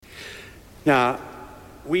Now,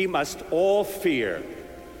 we must all fear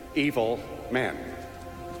evil men.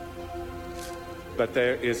 But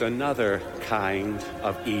there is another kind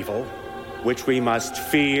of evil which we must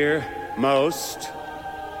fear most,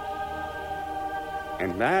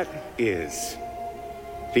 and that is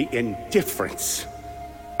the indifference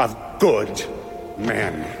of good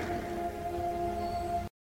men.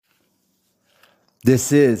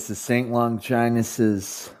 This is the St.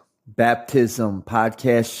 Longinus' Baptism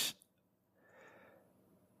podcast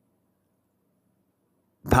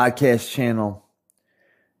channel,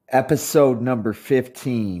 episode number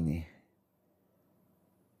 15,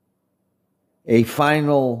 a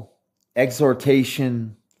final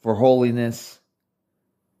exhortation for holiness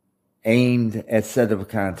aimed at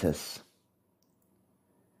Sedevacanists.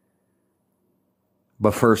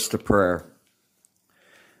 But first, a prayer.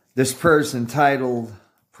 This prayer is entitled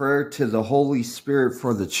Prayer to the Holy Spirit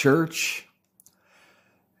for the Church.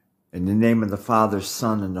 In the name of the Father,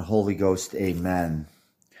 Son, and the Holy Ghost, amen.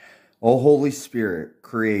 O Holy Spirit,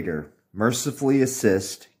 Creator, mercifully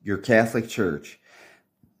assist your Catholic Church,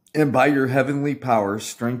 and by your heavenly power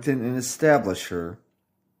strengthen and establish her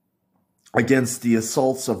against the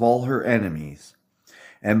assaults of all her enemies,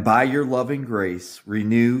 and by your loving grace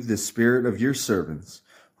renew the spirit of your servants,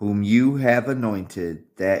 whom you have anointed,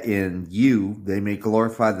 that in you they may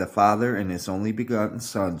glorify the Father and his only begotten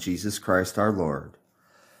Son, Jesus Christ our Lord.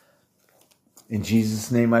 In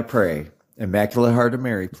Jesus' name I pray. Immaculate Heart of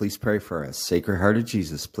Mary, please pray for us. Sacred Heart of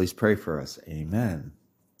Jesus, please pray for us. Amen.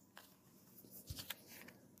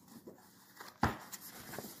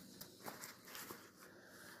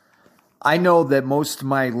 I know that most of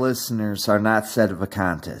my listeners are not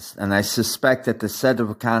Sedevacanists, and I suspect that the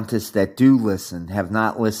Sedevacanists that do listen have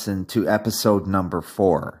not listened to episode number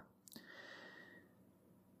 4.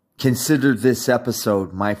 Consider this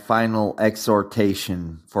episode my final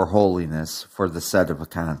exhortation for holiness for the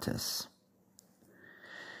Sedevacanists.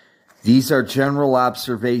 These are general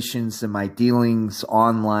observations in my dealings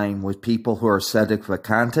online with people who are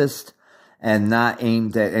Sedevacanists and not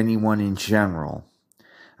aimed at anyone in general.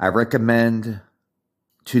 I recommend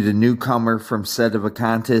to the newcomer from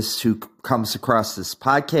Sedevacanists who comes across this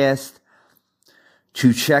podcast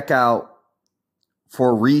to check out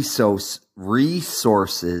for resources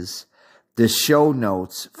the show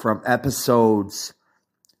notes from episodes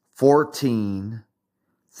 14,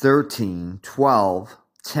 13, 12,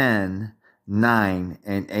 10, 9,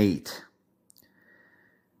 and 8.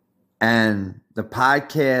 And the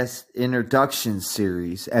podcast introduction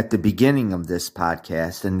series at the beginning of this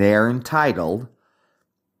podcast, and they are entitled,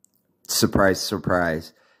 surprise,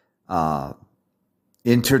 surprise,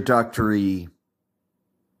 introduction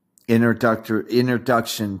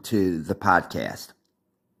to the podcast.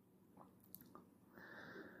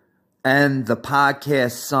 And the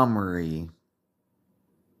podcast summary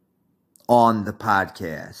on the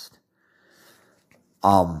podcast.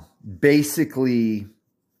 Basically,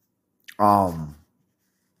 on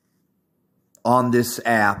this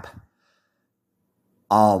app,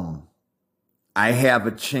 I have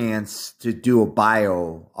a chance to do a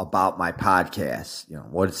bio about my podcast,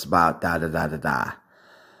 what it's about, da-da-da-da-da.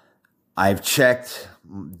 I've checked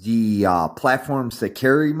the platforms that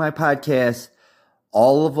carry my podcast.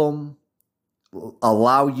 All of them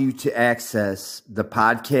allow you to access the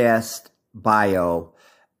podcast bio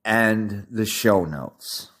and the show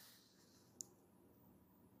notes.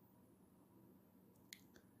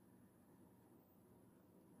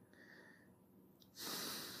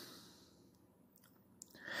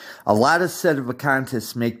 A lot of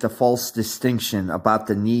Sedevacanists make the false distinction about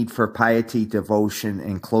the need for piety, devotion,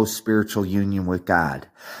 and close spiritual union with God,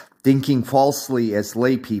 thinking falsely as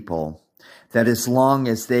lay people that as long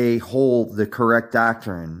as they hold the correct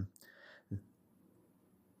doctrine,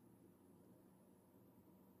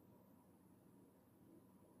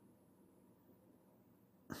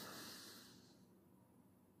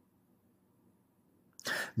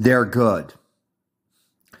 they're good.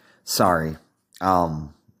 Sorry.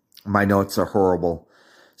 My notes are horrible.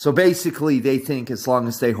 So basically, they think as long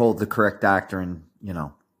as they hold the correct doctrine,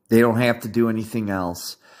 they don't have to do anything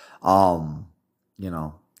else.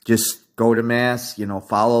 Just go to Mass,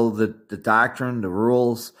 follow the doctrine, the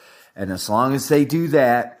rules. And as long as they do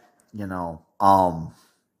that, they're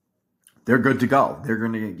good to go. They're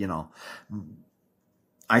going to,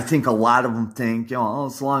 I think a lot of them think,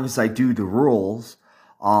 as long as I do the rules,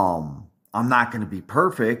 I'm not going to be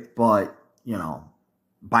perfect, but,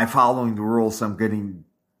 by following the rules, I'm going to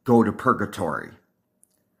go to purgatory.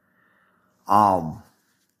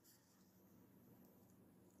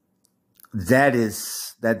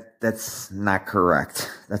 That's not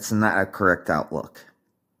correct. That's not a correct outlook.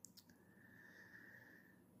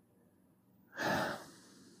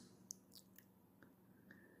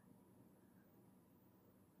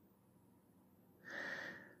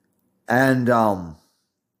 And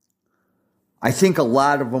I think a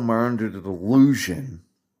lot of them are under the delusion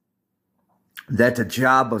that the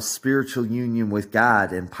job of spiritual union with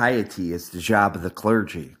God and piety is the job of the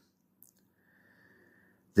clergy.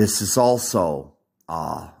 This is also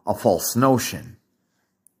a false notion.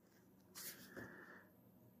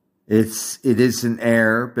 It is an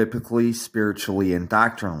error biblically, spiritually, and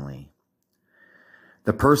doctrinally.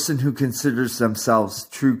 The person who considers themselves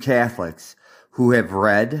true Catholics, who have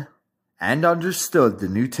read and understood the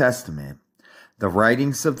New Testament, the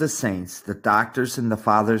writings of the saints, the doctors and the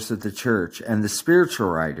fathers of the church, and the spiritual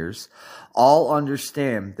writers, all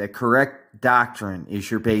understand that correct doctrine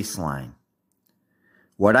is your baseline.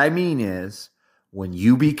 What I mean is, when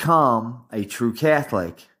you become a true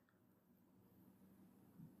Catholic,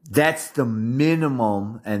 that's the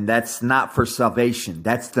minimum, and that's not for salvation.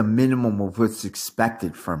 That's the minimum of what's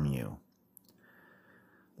expected from you.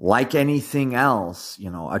 Like anything else,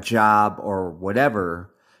 a job or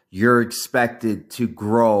whatever, you're expected to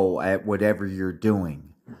grow at whatever you're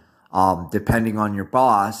doing. Depending on your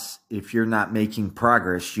boss, if you're not making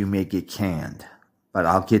progress, you may get canned. But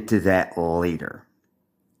I'll get to that later.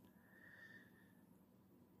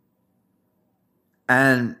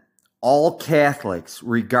 And all Catholics,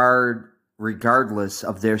 regardless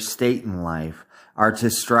of their state in life, are to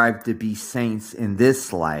strive to be saints in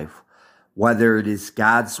this life, whether it is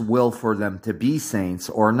God's will for them to be saints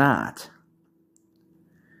or not.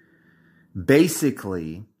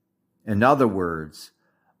 Basically, in other words,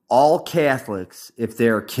 all Catholics, if they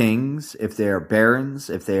are kings, if they are barons,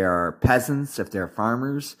 if they are peasants, if they're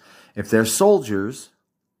farmers, if they're soldiers,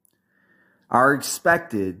 are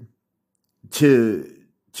expected to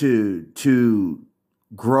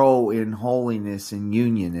grow in holiness and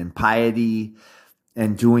union and piety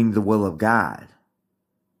and doing the will of God.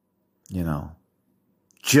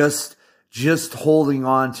 Just holding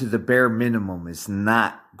on to the bare minimum is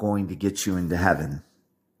not going to get you into heaven.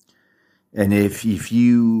 And if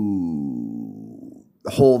you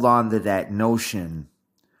hold on to that notion,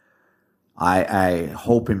 I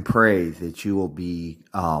hope and pray that you will be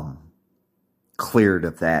cleared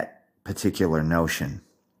of that particular notion.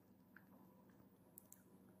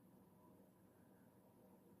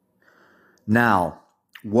 Now,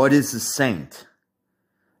 what is a saint?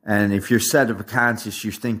 And if you're Sedevacanists,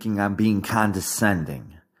 you're thinking I'm being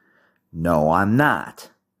condescending. No, I'm not.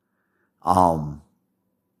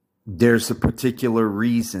 There's a particular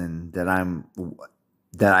reason that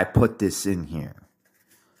I put this in here.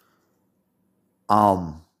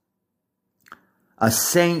 A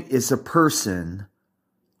saint is a person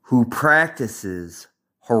who practices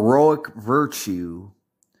heroic virtue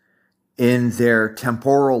in their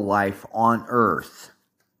temporal life on earth.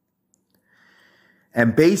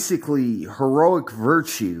 And basically, heroic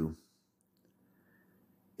virtue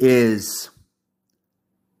is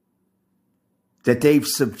that they've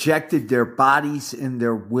subjected their bodies and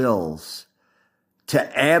their wills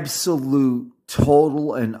to absolute,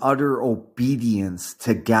 total, and utter obedience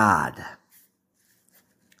to God.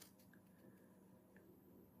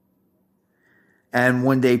 And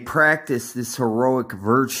when they practice this heroic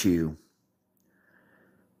virtue,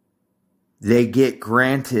 they get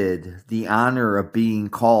granted the honor of being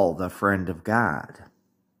called a friend of God.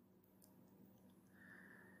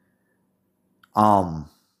 And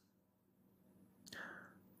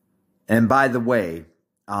by the way,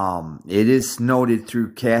 it is noted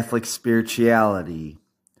through Catholic spirituality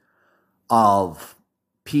of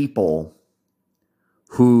people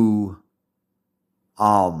who,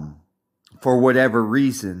 for whatever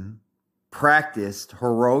reason, practiced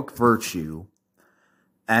heroic virtue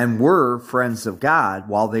and were friends of God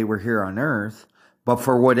while they were here on earth, but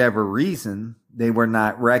for whatever reason, they were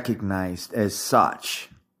not recognized as such.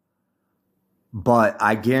 But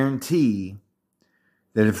I guarantee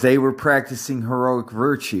that if they were practicing heroic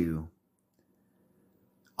virtue,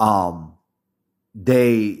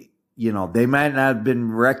 they might not have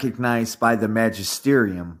been recognized by the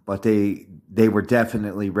magisterium, but they were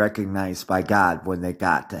definitely recognized by God when they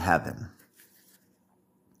got to heaven.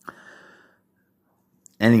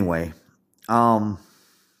 Anyway, well,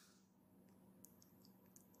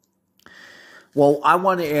 I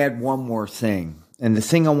want to add one more thing. And the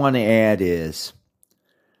thing I want to add is,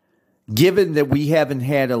 given that we haven't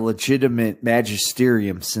had a legitimate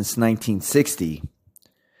magisterium since 1960,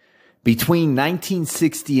 between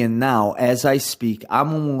 1960 and now, as I speak,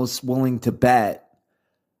 I'm almost willing to bet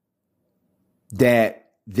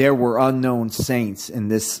that there were unknown saints in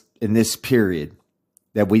this period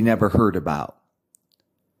that we never heard about.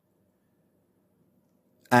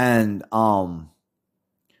 And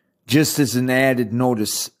just as an added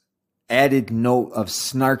added note of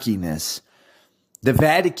snarkiness. The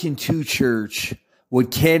Vatican II Church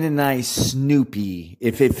would canonize Snoopy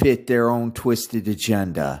if it fit their own twisted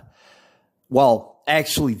agenda. Well,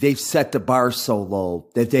 actually, they've set the bar so low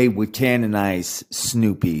that they would canonize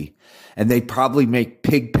Snoopy. And they'd probably make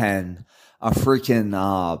Pigpen a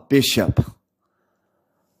freaking bishop.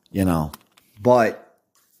 You know. But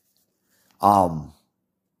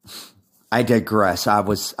I digress. I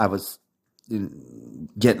was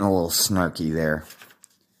getting a little snarky there.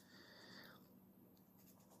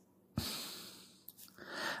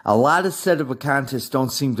 A lot of Sedevacantists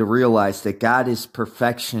don't seem to realize that God is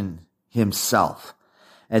perfection himself,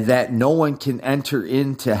 and that no one can enter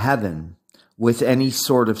into heaven with any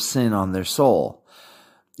sort of sin on their soul.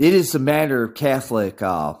 It is a matter of Catholic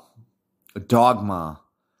dogma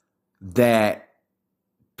that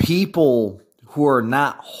people who are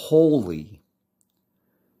not holy,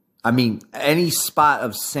 I mean, any spot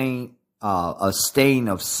of a stain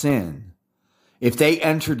of sin, if they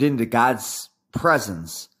entered into God's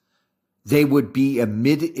presence, they would be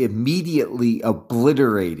immediately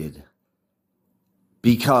obliterated,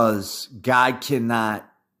 because God cannot,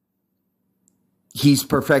 he's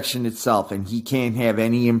perfection itself, and he can't have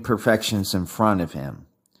any imperfections in front of him.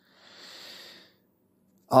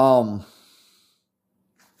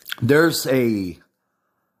 There's I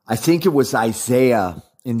think it was Isaiah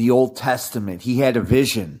in the Old Testament. He had a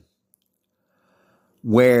vision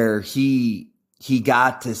where he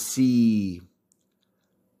got to see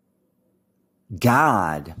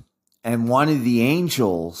God, and one of the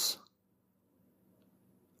angels,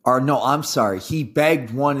 he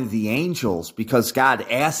begged one of the angels, because God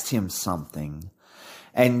asked him something,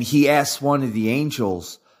 and he asked one of the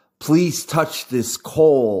angels, please touch this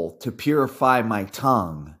coal to purify my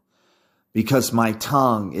tongue, because my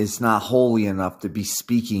tongue is not holy enough to be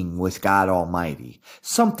speaking with God Almighty.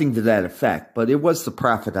 Something to that effect, but it was the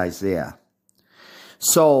prophet Isaiah.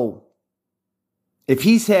 So, if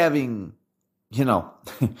he's having,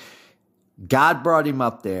 God brought him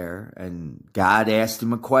up there, and God asked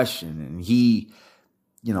him a question,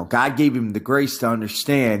 and God gave him the grace to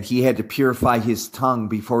understand he had to purify his tongue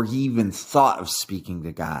before he even thought of speaking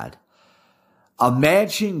to God.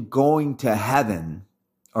 Imagine going to heaven,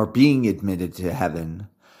 or being admitted to heaven,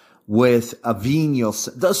 with a venial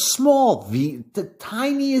sin, the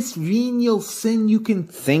tiniest venial sin you can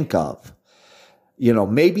think of.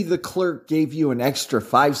 Maybe the clerk gave you an extra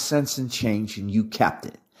 5 cents in change and you kept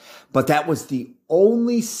it. But that was the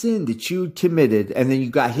only sin that you committed, and then you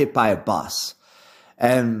got hit by a bus.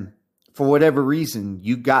 And for whatever reason,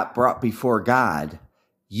 you got brought before God,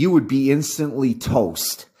 you would be instantly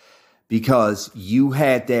toast, because you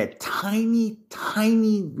had that tiny,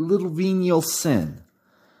 tiny little venial sin.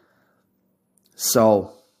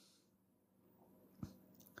 So,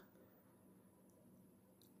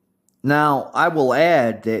 now I will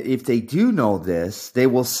add that if they do know this, they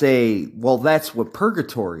will say, well, that's what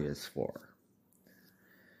purgatory is for.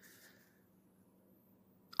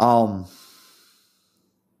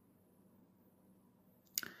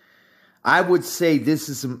 I would say this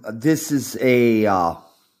is a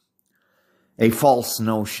false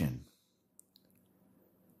notion.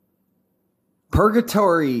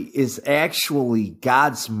 Purgatory is actually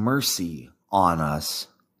God's mercy on us.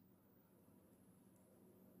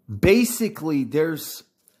 Basically,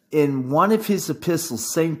 in one of his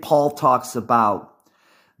epistles, St. Paul talks about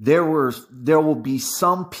there will be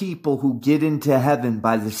some people who get into heaven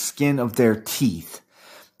by the skin of their teeth.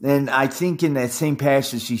 And I think in that same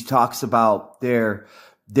passage, he talks about their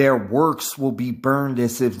works will be burned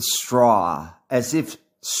as if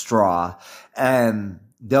straw, and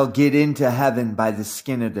they'll get into heaven by the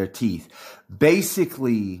skin of their teeth.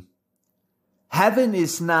 Basically, heaven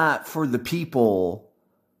is not for the people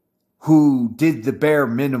who did the bare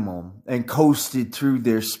minimum and coasted through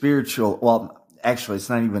their actually it's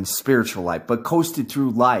not even spiritual life, but coasted through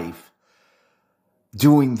life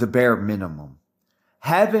doing the bare minimum.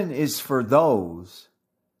 Heaven is for those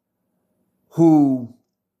who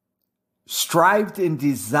strived and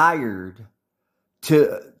desired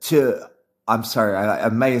I'm sorry, I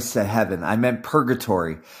may have said heaven. I meant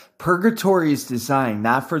purgatory. Purgatory is designed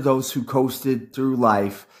not for those who coasted through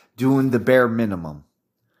life doing the bare minimum.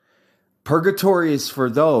 Purgatory is for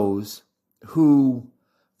those who,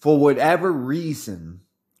 for whatever reason,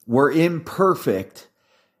 were imperfect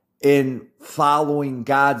in following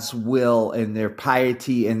God's will and their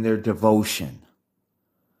piety and their devotion.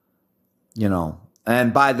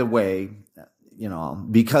 And by the way,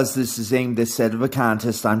 because this is aimed at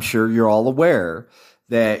Sedevacantists, I'm sure you're all aware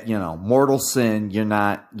that, mortal sin, you're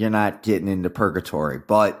not getting into purgatory.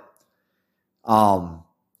 But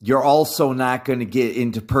you're also not going to get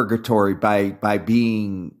into purgatory by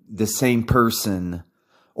being the same person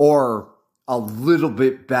or a little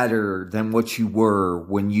bit better than what you were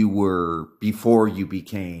when you were before you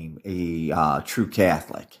became a true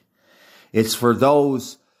Catholic. It's for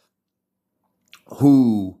those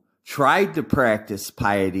who tried to practice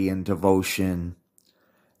piety and devotion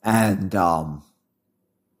and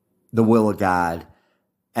the will of God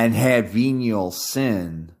and had venial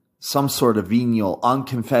sin, some sort of venial,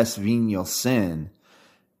 unconfessed venial sin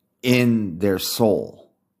in their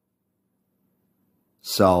soul.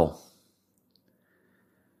 So,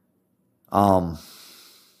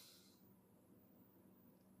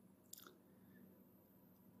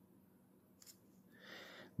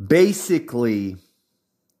 basically,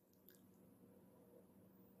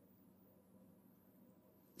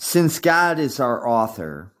 since God is our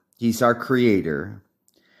author, He's our creator,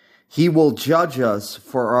 He will judge us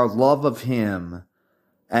for our love of Him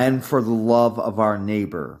and for the love of our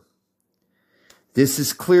neighbor. This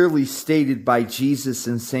is clearly stated by Jesus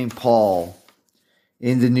and St. Paul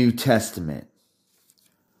in the New Testament.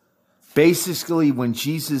 Basically, when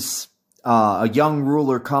Jesus, a young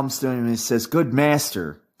ruler, comes to him and says, "Good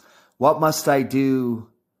master, what must I do?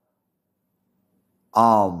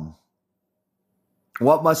 I'm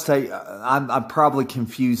probably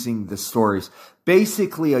confusing the stories.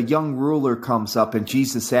 Basically, a young ruler comes up and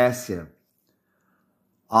Jesus asks him,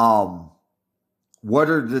 what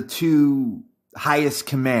are the two highest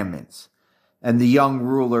commandments? And the young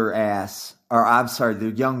ruler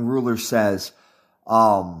says,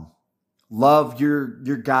 love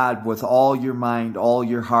your God with all your mind, all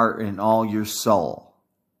your heart, and all your soul.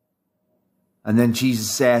 And then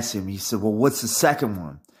Jesus asks him, he said, well, what's the second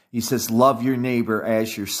one? He says, love your neighbor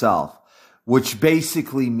as yourself, which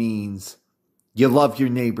basically means you love your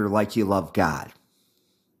neighbor like you love God.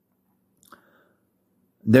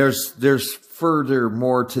 There's further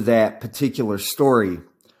more to that particular story,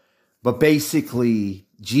 but basically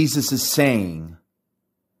Jesus is saying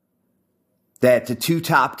that the two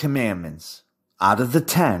top commandments out of the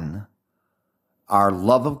 10 are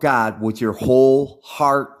love of God with your whole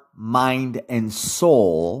heart, mind, and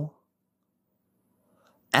soul,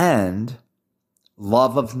 and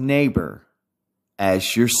love of neighbor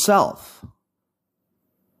as yourself.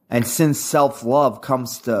 And since self-love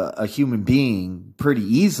comes to a human being pretty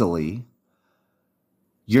easily,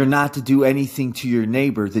 you're not to do anything to your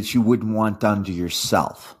neighbor that you wouldn't want done to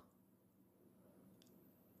yourself.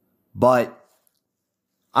 But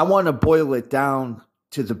I want to boil it down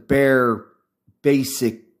to the bare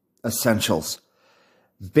basic essentials.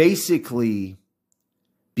 Basically,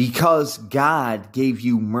 because God gave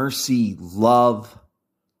you mercy, love,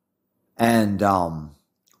 and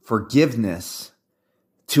forgiveness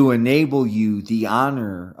to enable you the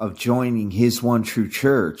honor of joining His one true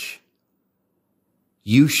church,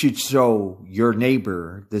 you should show your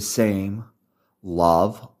neighbor the same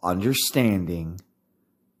love, understanding,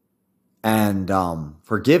 and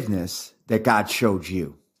forgiveness that God showed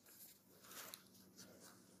you.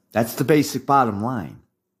 That's the basic bottom line.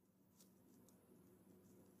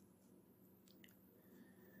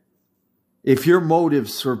 If your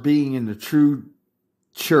motives for being in the true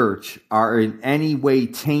church are in any way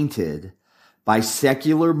tainted by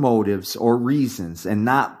secular motives or reasons and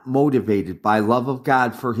not motivated by love of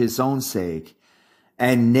God for His own sake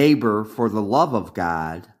and neighbor for the love of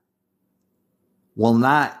God, will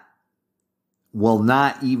not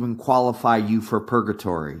even qualify you for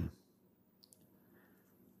purgatory.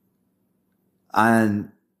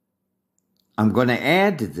 And I'm going to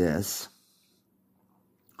add to this.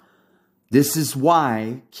 This is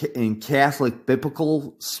why in Catholic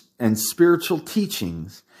biblical and spiritual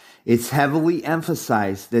teachings, it's heavily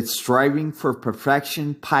emphasized that striving for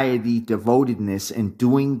perfection, piety, devotedness, and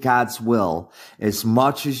doing God's will as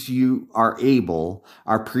much as you are able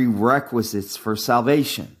are prerequisites for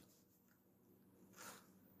salvation.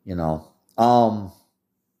 You know,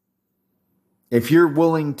 if you're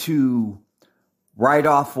willing to write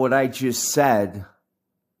off what I just said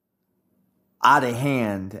out of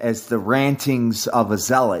hand as the rantings of a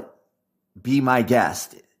zealot, be my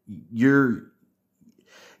guest. You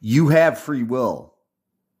have free will.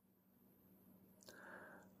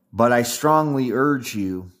 But I strongly urge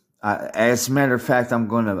you, as a matter of fact, I'm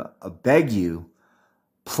going to beg you,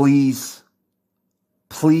 please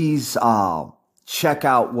check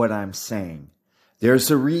out what I'm saying.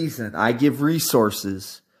 There's a reason I give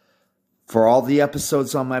resources for all the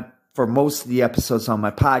episodes for most of the episodes on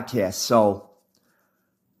my podcast. So,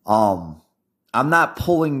 I'm not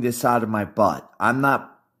pulling this out of my butt. I'm not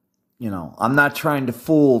trying to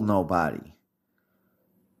fool nobody.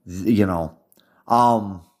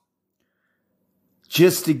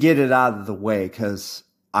 just to get it out of the way, because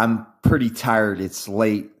I'm pretty tired. It's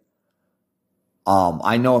late.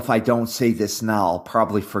 I know if I don't say this now, I'll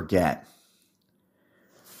probably forget.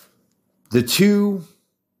 The two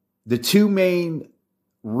main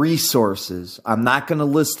resources, I'm not going to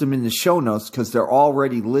list them in the show notes because they're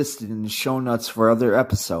already listed in the show notes for other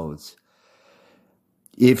episodes.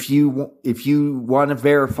 If you want to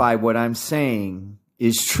verify what I'm saying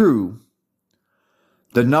is true,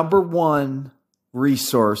 the number one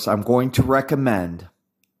resource I'm going to recommend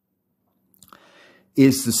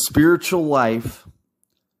is the Spiritual Life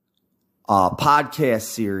podcast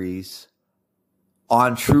series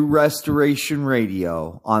on True Restoration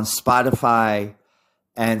Radio on Spotify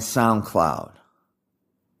and SoundCloud.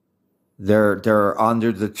 They're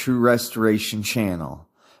under the True Restoration channel.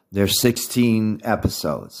 There's 16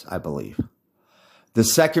 episodes, I believe. The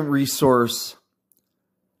second resource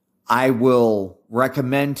I will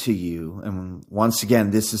recommend to you, and once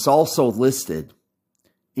again, this is also listed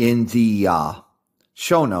in the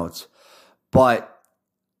show notes, but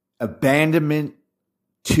Abandonment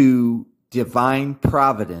to Divine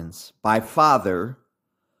Providence by Father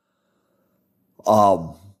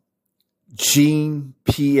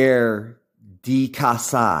Jean-Pierre de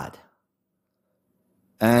Caussade.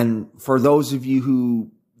 And for those of you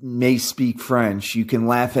who may speak French, you can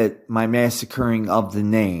laugh at my massacring of the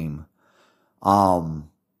name.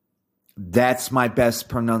 That's my best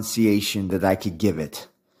pronunciation that I could give it.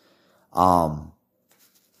 I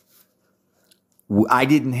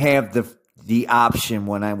didn't have the option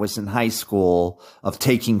when I was in high school of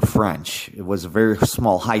taking French. It was a very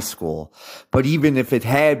small high school. But even if it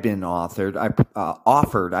had been offered,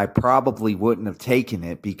 I probably wouldn't have taken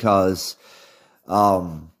it because,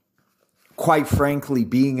 quite frankly,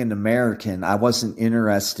 being an American, I wasn't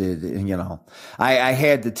interested in, I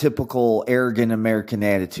had the typical arrogant American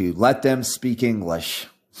attitude. Let them speak English.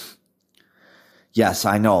 Yes,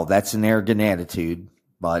 I know that's an arrogant attitude,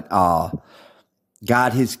 but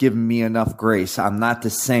God has given me enough grace. I'm not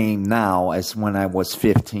the same now as when I was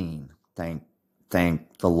 15. Thank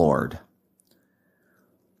the Lord.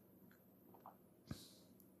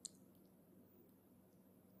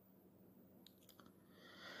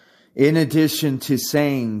 In addition to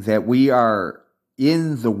saying that we are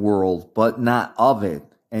in the world but not of it,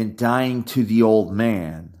 and dying to the old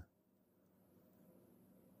man,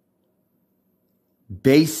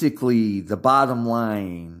 basically, the bottom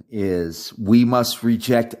line is we must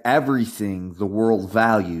reject everything the world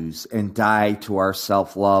values and die to our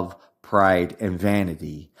self-love, pride, and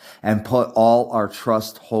vanity, and put all our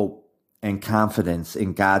trust, hope, and confidence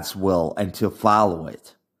in God's will and to follow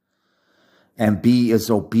it, and be as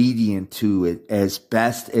obedient to it as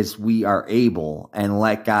best as we are able, and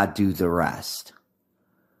let God do the rest.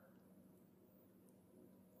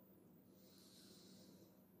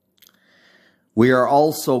 We are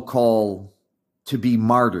also called to be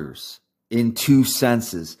martyrs in two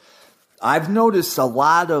senses. I've noticed a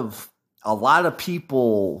lot of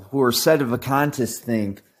people who are Sedevacanists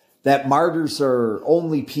think that martyrs are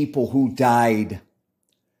only people who died,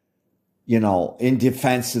 in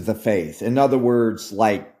defense of the faith. In other words,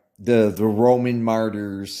 like the Roman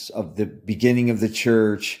martyrs of the beginning of the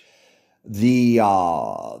church, the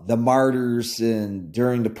martyrs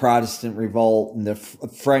during the Protestant Revolt, and the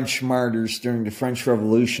French martyrs during the French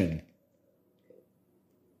Revolution.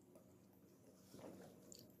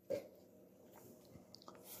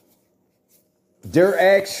 There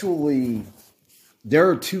are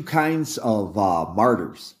two kinds of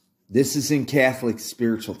martyrs. This is in Catholic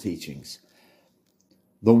spiritual teachings.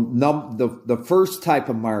 The first type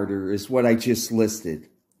of martyr is what I just listed,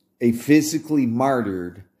 a physically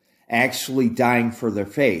martyred, actually dying for their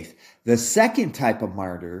faith. The second type of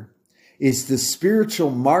martyr is the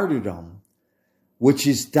spiritual martyrdom, which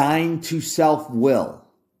is dying to self-will.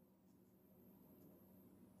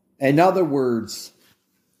 In other words,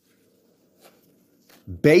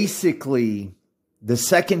 basically, the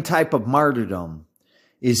second type of martyrdom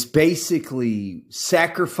is basically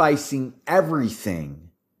sacrificing everything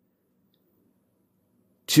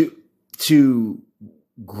to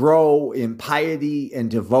grow in piety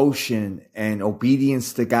and devotion and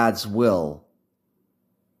obedience to God's will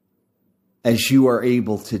as you are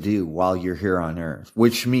able to do while you're here on earth,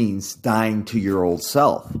 which means dying to your old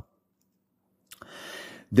self.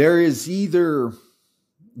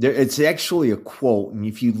 It's actually a quote, and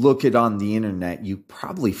if you look it on the internet, you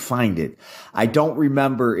probably find it. I don't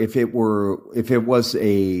remember if it was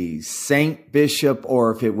a saint bishop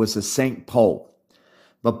or if it was a saint pope.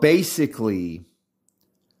 But basically,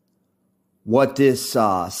 what this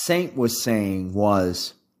saint was saying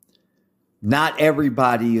was, not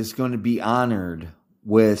everybody is going to be honored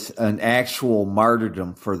with an actual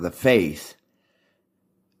martyrdom for the faith.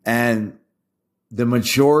 And the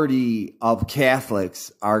majority of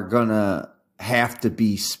Catholics are going to have to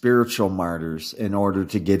be spiritual martyrs in order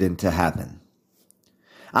to get into heaven.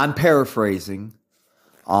 I'm paraphrasing,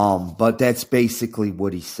 but that's basically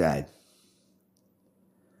what he said.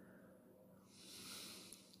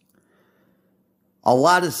 A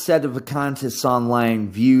lot of Sedevacanists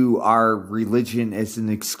online view our religion as an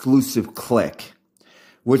exclusive clique,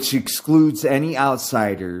 which excludes any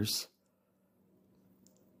outsiders.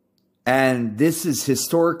 And this is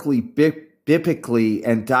historically, biblically,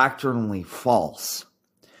 and doctrinally false.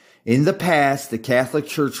 In the past, the Catholic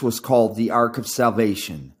Church was called the Ark of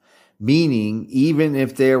Salvation, meaning even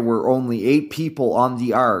if there were only 8 people on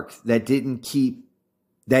the ark that didn't keep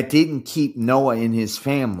Noah and his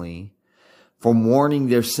family from warning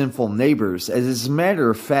their sinful neighbors. As a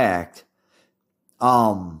matter of fact,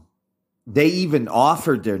 they even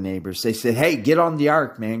offered their neighbors. They said, "Hey, get on the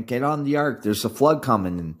ark, man. Get on the ark. There's a flood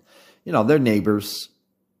coming." And, their neighbors,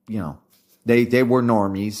 they were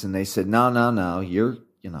normies. And they said, no, you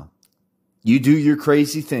do your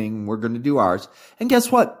crazy thing. We're going to do ours. And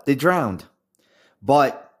guess what? They drowned.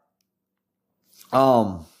 But,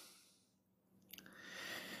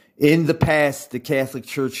 in the past, the Catholic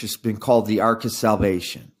Church has been called the Ark of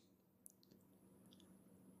Salvation.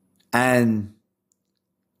 And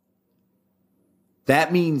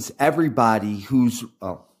that means everybody who's...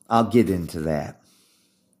 I'll get into that.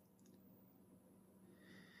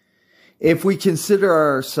 If we consider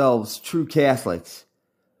ourselves true Catholics,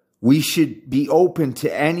 we should be open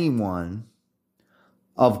to anyone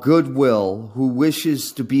of goodwill who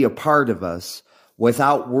wishes to be a part of us,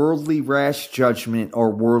 without worldly rash judgment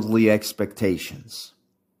or worldly expectations.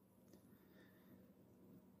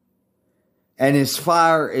 And as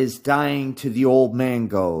far as dying to the old man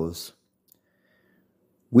goes,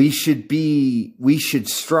 we should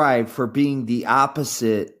strive for being the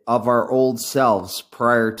opposite of our old selves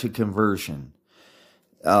prior to conversion.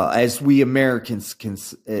 As we Americans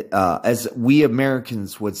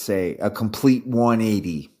would say, a complete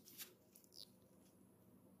 180.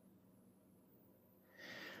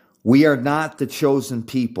 We are not the chosen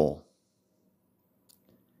people.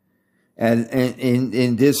 And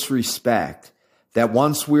in this respect, that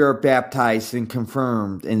once we are baptized and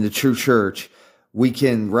confirmed in the true church, we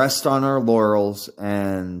can rest on our laurels,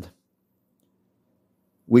 and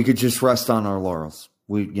we could just rest on our laurels.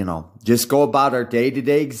 We, just go about our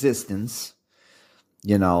day-to-day existence,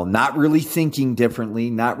 not really thinking differently,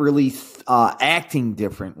 not really acting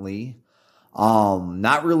differently,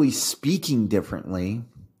 not really speaking differently.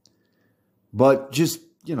 But just,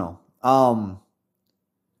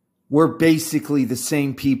 we're basically the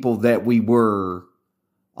same people that we were.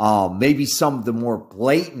 Maybe some of the more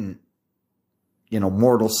blatant,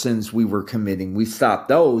 mortal sins we were committing, we stopped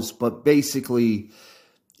those. But basically,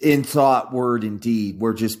 in thought, word, and deed,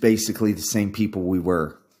 we're just basically the same people we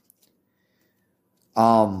were.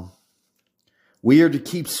 We are to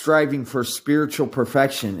keep striving for spiritual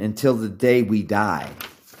perfection until the day we die.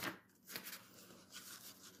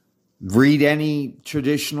 Read any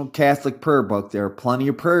traditional Catholic prayer book. There are plenty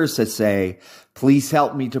of prayers that say, "Please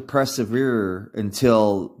help me to persevere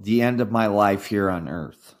until the end of my life here on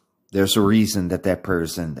earth." There's a reason that prayer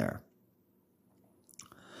is in there.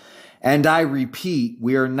 And I repeat,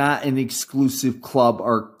 we are not an exclusive club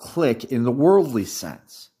or clique in the worldly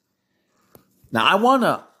sense. Now, I want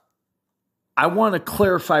to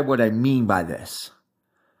clarify what I mean by this.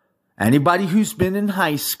 Anybody who's been in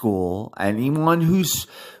high school, anyone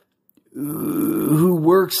who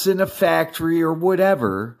works in a factory or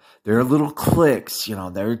whatever, they're little cliques,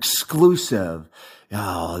 they're exclusive.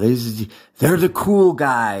 They're the cool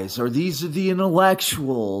guys, or these are the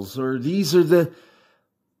intellectuals, or these are the,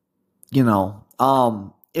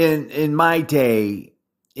 in my day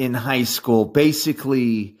in high school,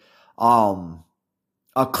 basically,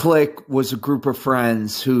 a clique was a group of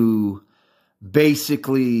friends who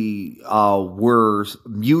basically were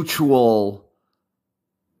mutual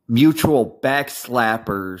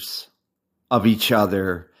backslappers of each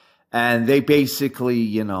other. And they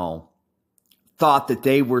basically, thought that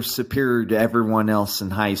they were superior to everyone else in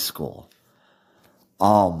high school.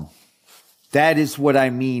 That is what I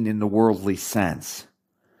mean in the worldly sense.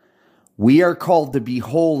 We are called to be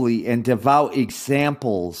holy and devout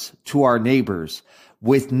examples to our neighbors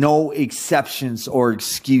with no exceptions or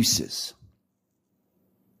excuses.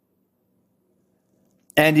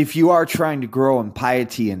 And if you are trying to grow in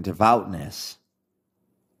piety and devoutness,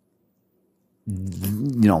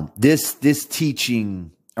 this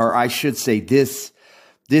teaching, or I should say this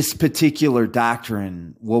particular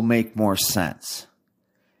doctrine will make more sense.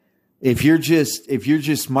 if you're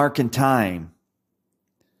just marking time,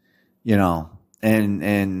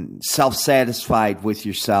 and self-satisfied with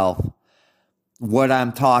yourself, what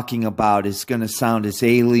I'm talking about is going to sound as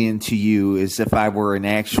alien to you as if I were an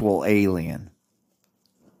actual alien.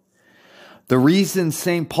 The reason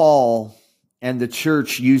St. Paul and the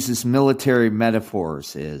church uses military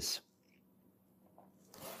metaphors is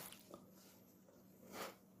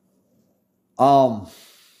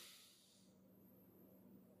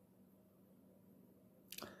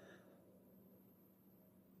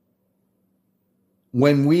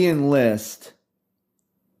when we enlist,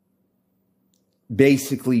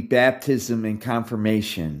 basically baptism and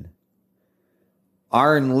confirmation,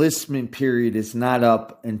 our enlistment period is not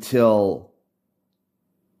up until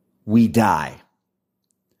we die.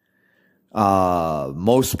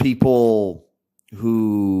 Most people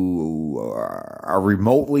who are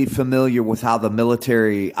remotely familiar with how the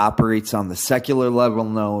military operates on the secular level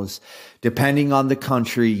knows, depending on the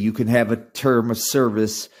country, you can have a term of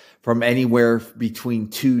service from anywhere between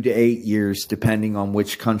 2 to 8 years, depending on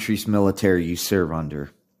which country's military you serve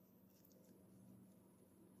under.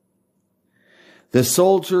 The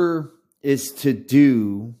soldier is to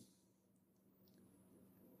do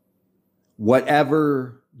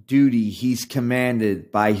whatever duty he's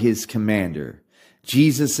commanded by his commander.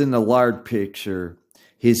 Jesus in the large picture,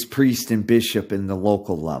 his priest and bishop in the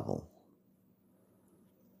local level.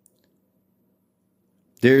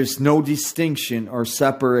 There's no distinction or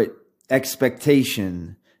separate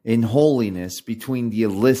expectation in holiness between the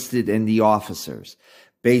enlisted and the officers,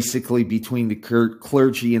 basically between the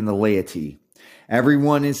clergy and the laity.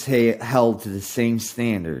 Everyone is held to the same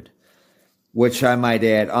standard, which I might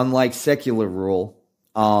add, unlike secular rule,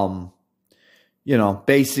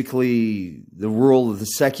 basically the rule of the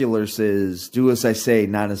seculars is do as I say,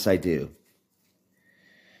 not as I do.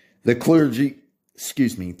 The clergy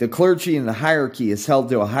in the hierarchy is held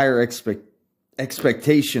to a higher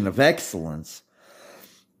expectation of excellence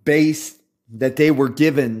based that they were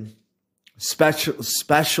given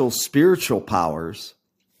special spiritual powers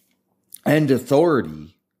and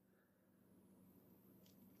authority.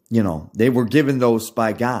 They were given those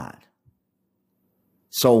by God.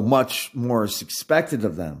 So much more is expected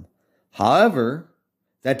of them. However,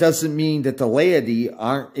 that doesn't mean that the laity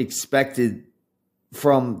aren't expected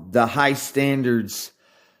from the high standards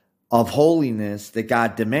of holiness that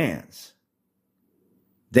God demands.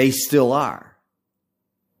 They still are.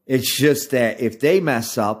 It's just that if they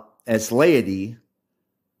mess up as laity,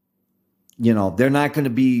 they're not going to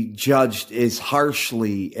be judged as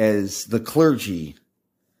harshly as the clergy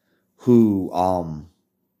who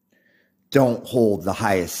don't hold the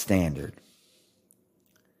highest standard.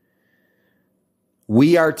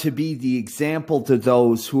 We are to be the example to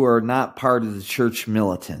those who are not part of the church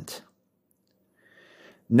militant.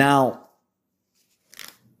 Now,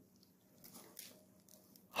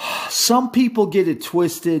 some people get it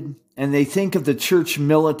twisted and they think of the church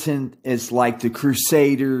militant as like the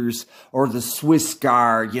Crusaders or the Swiss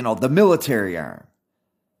Guard, the military arm.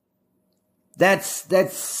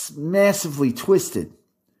 That's massively twisted.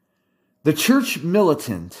 The church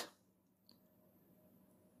militant,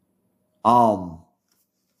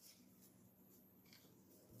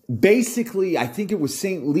 basically, I think it was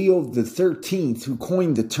St. Leo the 13th who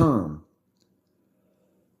coined the term,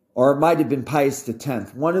 or it might have been Pius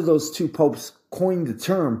X. One of those two popes coined the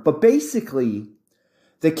term. But basically,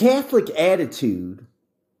 the Catholic attitude,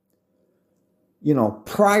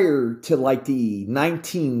 prior to like the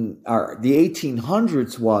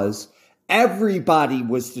 1800s was everybody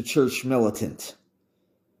was the church militant.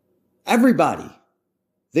 Everybody.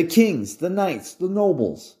 The kings, the knights, the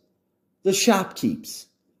nobles, the shopkeepers,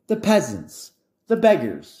 the peasants, the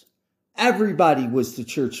beggars. Everybody was the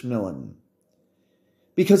church militant.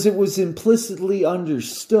 Because it was implicitly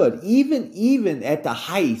understood, even at the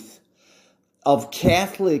height of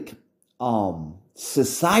Catholic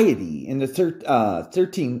society in the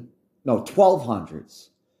 1200s.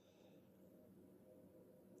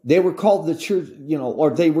 They were called the church, or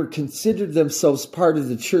they were considered themselves part of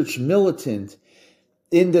the church militant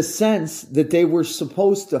in the sense that they were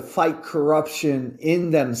supposed to fight corruption in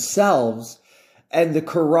themselves and the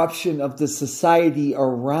corruption of the society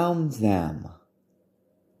around them.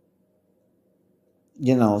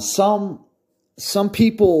 Some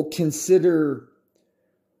people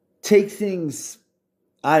take things,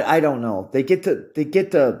 I don't know. They get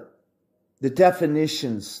the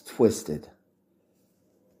definitions twisted.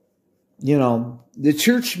 The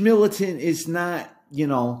church militant is not,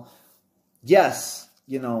 yes,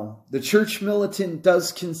 the church militant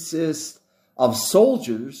does consist of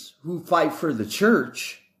soldiers who fight for the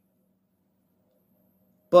church,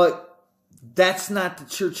 but that's not the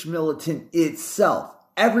church militant itself.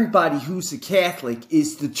 Everybody who's a Catholic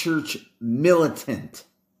is the church militant.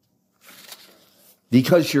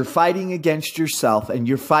 Because you're fighting against yourself and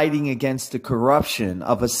you're fighting against the corruption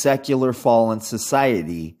of a secular fallen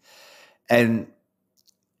society. And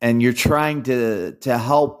you're trying to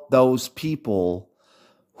help those people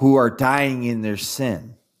who are dying in their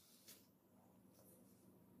sin.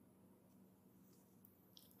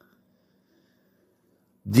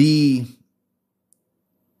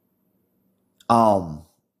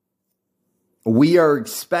 We are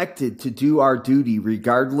expected to do our duty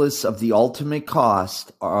regardless of the ultimate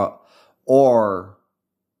cost or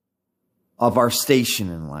of our station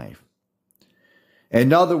in life.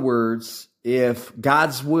 In other words, if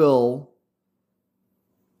God's will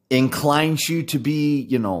inclines you to be,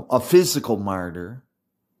 a physical martyr,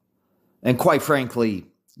 and quite frankly,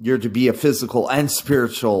 you're to be a physical and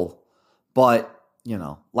spiritual, but,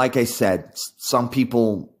 like I said, some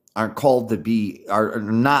people aren't called to be, are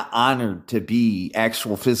not honored to be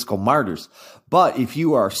actual physical martyrs. But if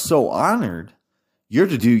you are so honored, you're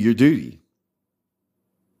to do your duty.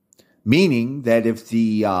 Meaning that if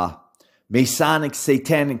the Masonic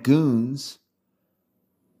satanic goons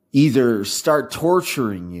either start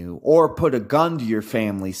torturing you or put a gun to your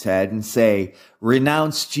family's head and say,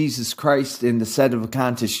 renounce Jesus Christ in the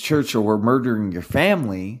Sedevacantist church or we're murdering your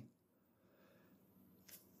family,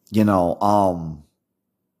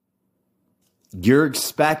 you're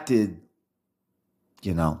expected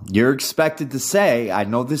to say, I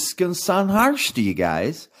know this is going to sound harsh to you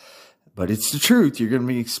guys, but it's the truth. You're going to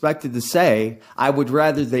be expected to say, I would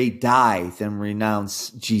rather they die than renounce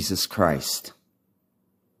Jesus Christ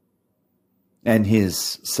and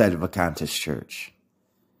his Sedevacantist church.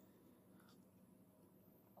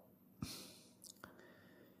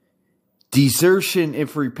 Desertion,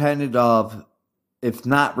 if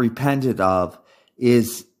not repented of,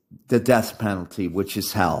 is the death penalty, which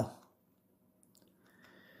is hell.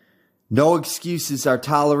 No excuses are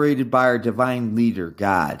tolerated by our divine leader,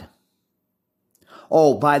 God.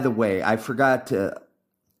 Oh, by the way, I forgot to,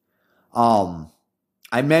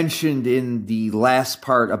 I mentioned in the last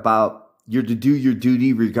part about you're to do your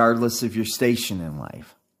duty regardless of your station in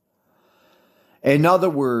life. In other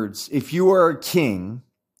words, if you are a king,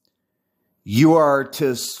 you are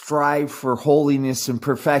to strive for holiness and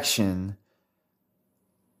perfection.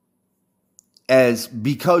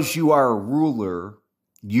 Because you are a ruler,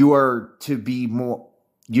 you are to be more,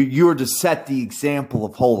 you are to set the example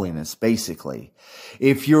of holiness, basically.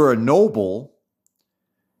 If you're a noble,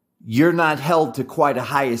 you're not held to quite a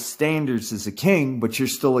highest standards as a king, but you're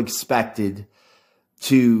still expected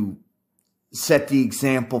to set the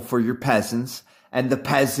example for your peasants. And the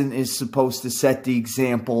peasant is supposed to set the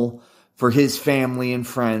example for his family and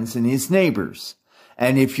friends and his neighbors.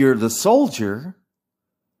 And if you're the soldier,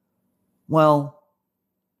 well,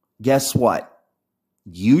 guess what?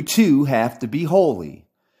 You too have to be holy.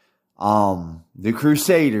 The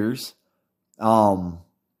Crusaders, some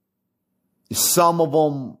of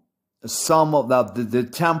the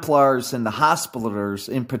Templars and the Hospitallers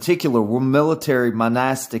in particular were military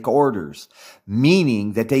monastic orders,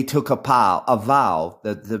 meaning that they took a vow,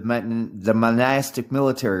 the monastic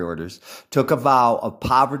military orders took a vow of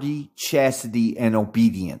poverty, chastity, and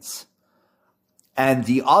obedience. And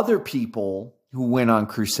the other people who went on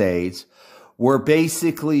crusades were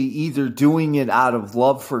basically either doing it out of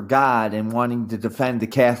love for God and wanting to defend the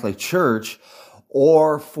Catholic Church,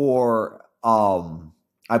 or for,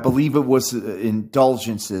 I believe it was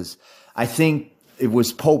indulgences. I think it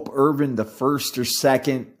was Pope Urban the First or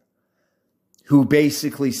Second who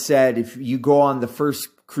basically said, if you go on the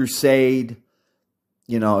first crusade,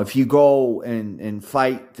 if you go and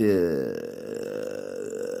fight the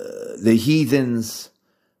heathens,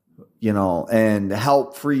 and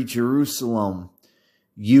help free Jerusalem,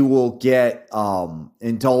 you will get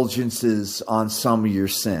indulgences on some of your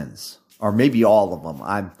sins, or maybe all of them.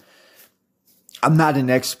 I'm not an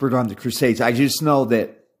expert on the Crusades. I just know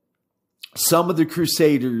that some of the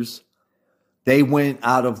Crusaders, they went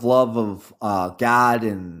out of love of God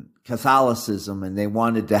and Catholicism, and they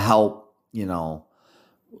wanted to help,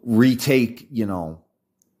 retake,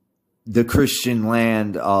 the Christian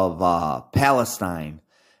land of Palestine.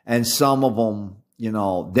 And some of them,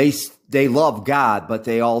 they love God, but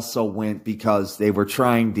they also went because they were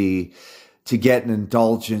trying to get an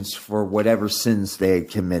indulgence for whatever sins they had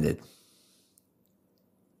committed.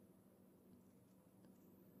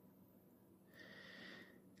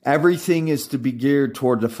 Everything is to be geared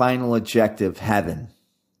toward the final objective, heaven.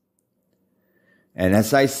 And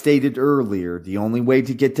as I stated earlier, the only way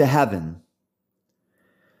to get to heaven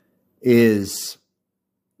is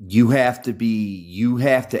you have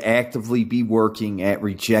to actively be working at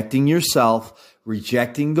rejecting yourself,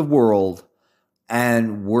 rejecting the world,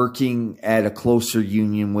 and working at a closer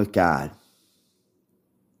union with God.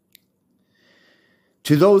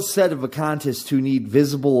 To those Sedevacantists who need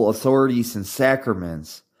visible authorities and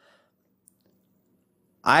sacraments,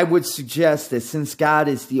 I would suggest that since God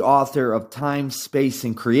is the author of time, space,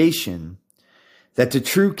 and creation, that the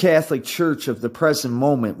true Catholic Church of the present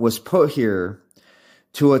moment was put here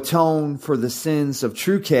to atone for the sins of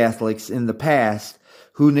true Catholics in the past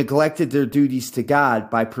who neglected their duties to God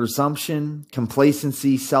by presumption,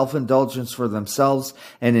 complacency, self-indulgence for themselves,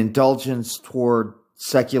 and indulgence toward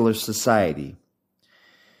secular society.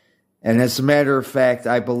 And as a matter of fact,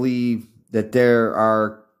 I believe that there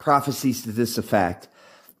are prophecies to this effect.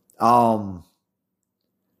 I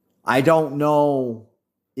don't know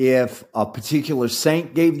if a particular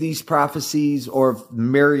saint gave these prophecies or if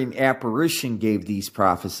Marian apparition gave these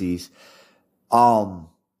prophecies.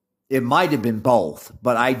 It might have been both,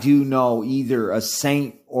 but I do know either a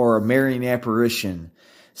saint or a Marian apparition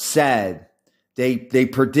said they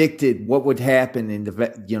predicted what would happen in the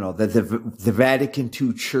Vatican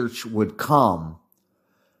II Church would come,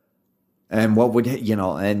 and what would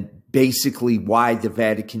and basically why the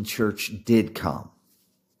Vatican Church did come.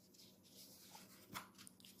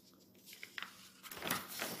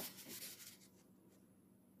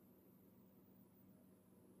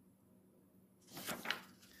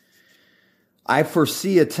 I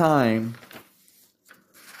foresee a time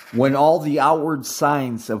when all the outward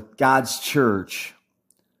signs of God's church,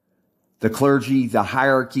 the clergy, the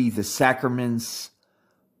hierarchy, the sacraments,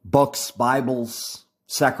 books, Bibles,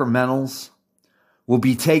 sacramentals, will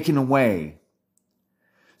be taken away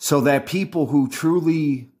so that people who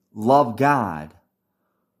truly love God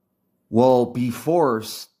will be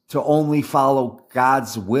forced to only follow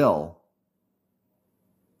God's will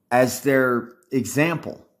as their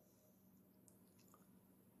example.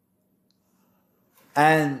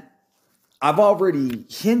 And I've already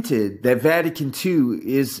hinted that Vatican II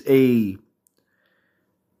is a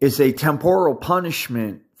temporal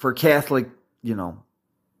punishment for Catholic,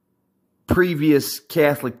 previous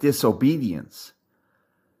Catholic disobedience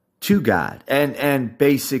to God. And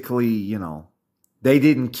basically, they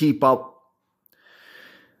didn't keep up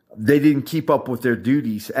with their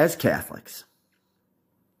duties as Catholics.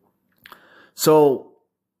 So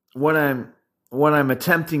what I'm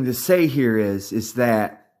attempting to say here is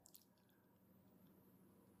that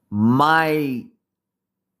my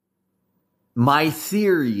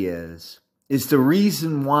theory is the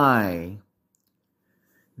reason why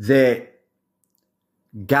that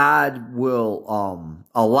God will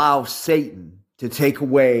allow Satan to take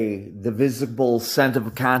away the visible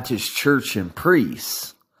Sedevacantist church and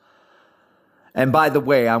priests. And by the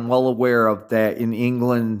way, I'm well aware of that in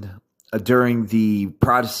England during the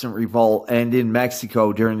Protestant Revolt and in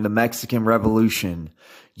Mexico during the Mexican Revolution,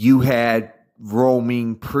 you had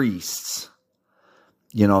roaming priests,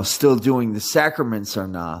 still doing the sacraments or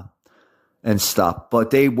not and stuff, but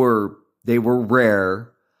they were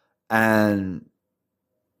rare and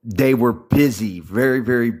they were busy, very,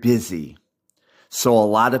 very busy. So a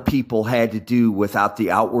lot of people had to do without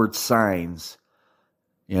the outward signs,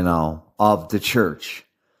 of the church.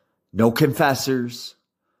 No confessors,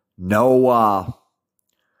 no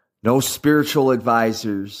spiritual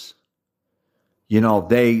advisors.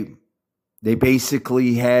 They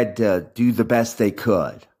basically had to do the best they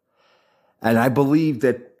could. And I believe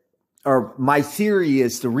my theory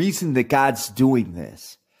is the reason that God's doing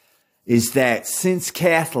this is that since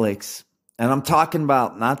Catholics, and I'm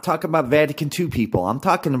not talking about Vatican II people, I'm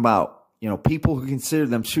talking about, people who consider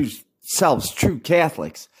themselves true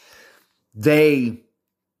Catholics, they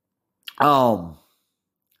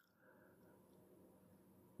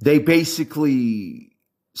basically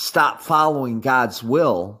stop following God's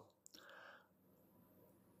will.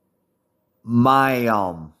 My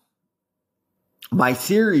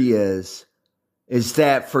theory is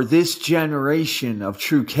that for this generation of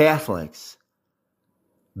true Catholics,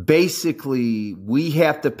 basically we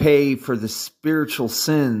have to pay for the spiritual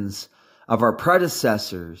sins of our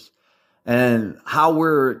predecessors, and how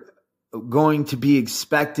we're going to be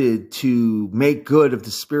expected to make good of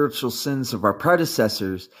the spiritual sins of our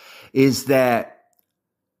predecessors is that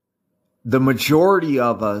the majority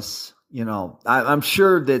of us, I'm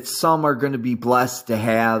sure that some are going to be blessed to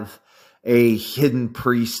have a hidden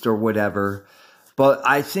priest or whatever, but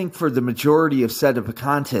I think for the majority of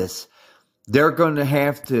Sedevacantists, they're going to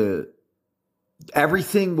have to,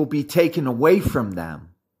 everything will be taken away from them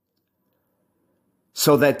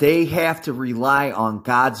so that they have to rely on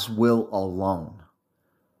God's will alone.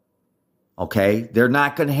 Okay? They're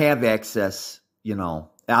not going to have access,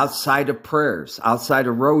 outside of prayers, outside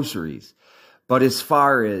of rosaries. But as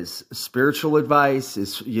far as spiritual advice,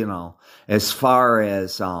 as far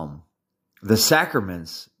as the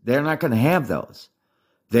sacraments, they're not going to have those.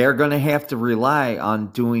 They're going to have to rely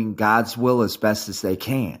on doing God's will as best as they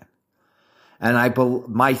can. And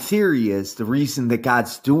my theory is the reason that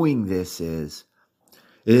God's doing this is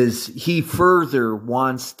he further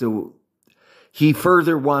wants to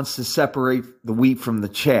separate the wheat from the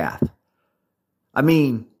chaff. I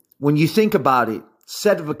mean, when you think about it,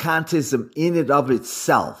 Sedevacantism in and of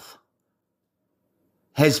itself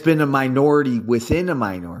has been a minority within a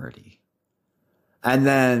minority. And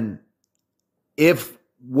then if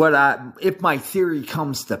my theory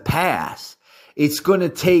comes to pass, it's going to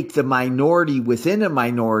take the minority within a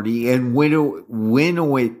minority and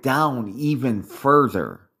winnow it down even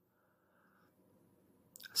further.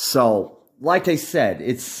 So, like I said,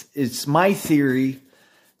 it's my theory.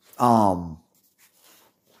 I'm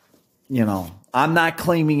not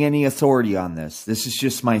claiming any authority on this. This is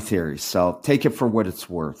just my theory. So take it for what it's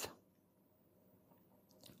worth.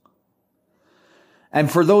 And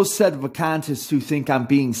for those Sedevacantists who think I'm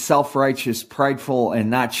being self-righteous, prideful, and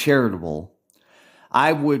not charitable,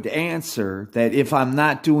 I would answer that if I'm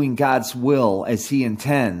not doing God's will as he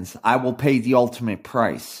intends, I will pay the ultimate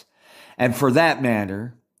price. And for that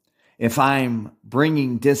matter, if I'm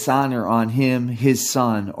bringing dishonor on him, his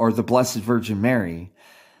son, or the Blessed Virgin Mary,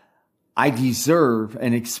 I deserve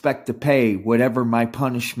and expect to pay whatever my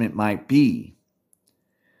punishment might be.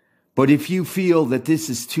 But if you feel that this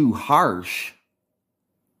is too harsh,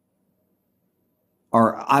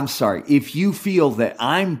 if you feel that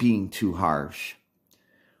I'm being too harsh,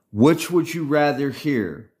 which would you rather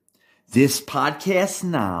hear? This podcast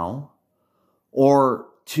now, or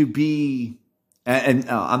to hear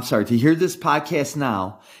this podcast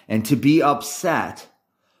now and to be upset,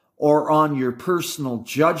 or on your personal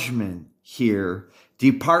judgment here,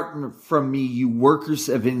 depart from me, you workers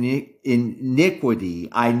of iniquity,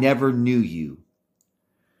 I never knew you.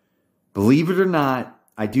 Believe it or not,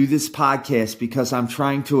 I do this podcast because I'm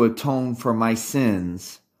trying to atone for my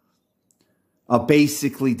sins of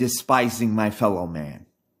basically despising my fellow man.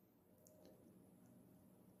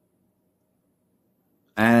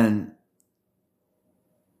 And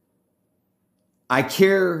I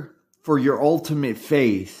care for your ultimate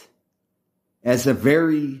faith as a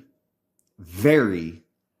very, very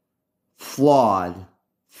flawed,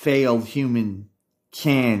 failed human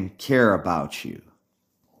can care about you.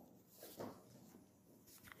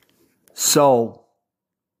 So,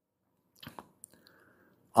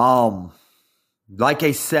 like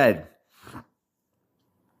I said,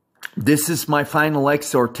 this is my final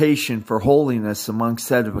exhortation for holiness among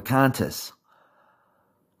Sedevacantists.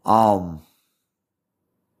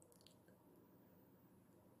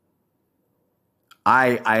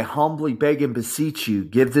 I humbly beg and beseech you,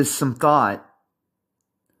 give this some thought.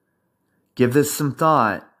 Give this some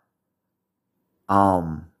thought.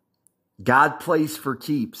 God plays for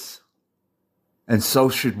keeps, and so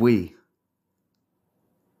should we.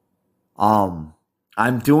 I'm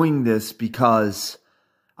doing this because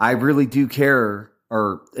I really do care,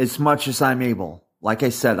 or as much as I'm able. Like I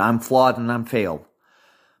said, I'm flawed and I'm failed,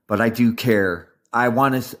 but I do care. There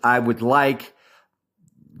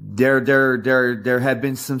have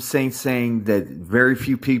been some saints saying that very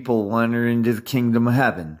few people will enter into the kingdom of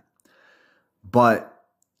heaven. But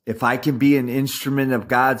if I can be an instrument of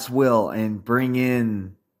God's will and bring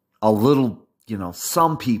in a little,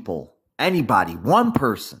 some people, anybody, one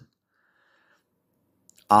person,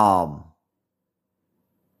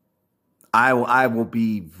 I will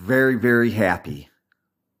be very, very happy.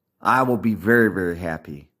 I will be very, very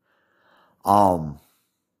happy.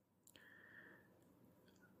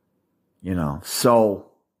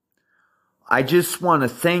 So I just want to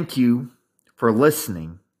thank you for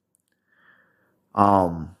listening.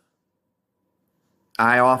 I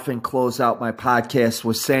often close out my podcast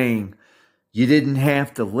with saying you didn't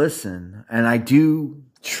have to listen, and I do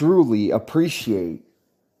truly appreciate,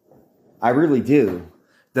 I really do,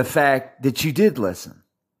 the fact that you did listen,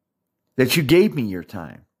 that you gave me your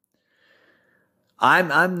time.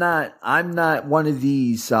 I'm not one of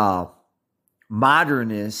these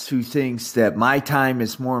modernists who thinks that my time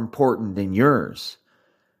is more important than yours.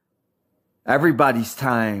 Everybody's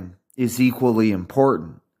time is equally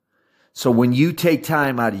important. So when you take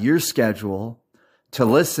time out of your schedule to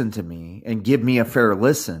listen to me and give me a fair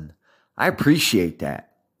listen, I appreciate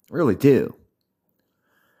that. I really do.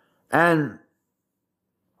 And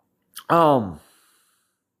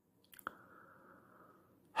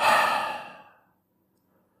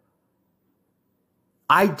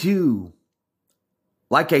I do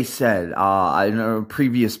like I said in a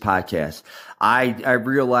previous podcast, I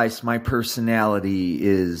realized my personality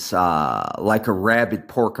is like a rabid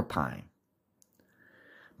porcupine.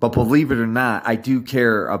 But believe it or not, I do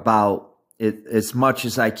care about it as much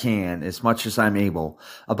as I can, as much as I'm able,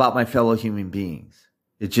 about my fellow human beings.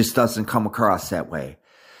 It just doesn't come across that way.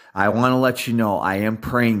 I want to let you know I am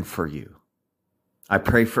praying for you. I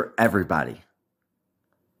pray for everybody.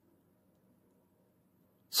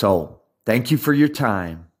 So, thank you for your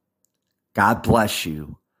time. God bless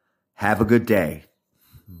you. Have a good day.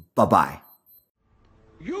 Bye-bye.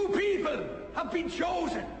 You people have been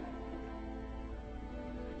chosen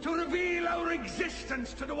to reveal our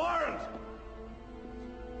existence to the world.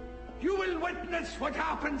 You will witness what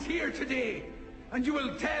happens here today, and you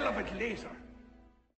will tell of it later.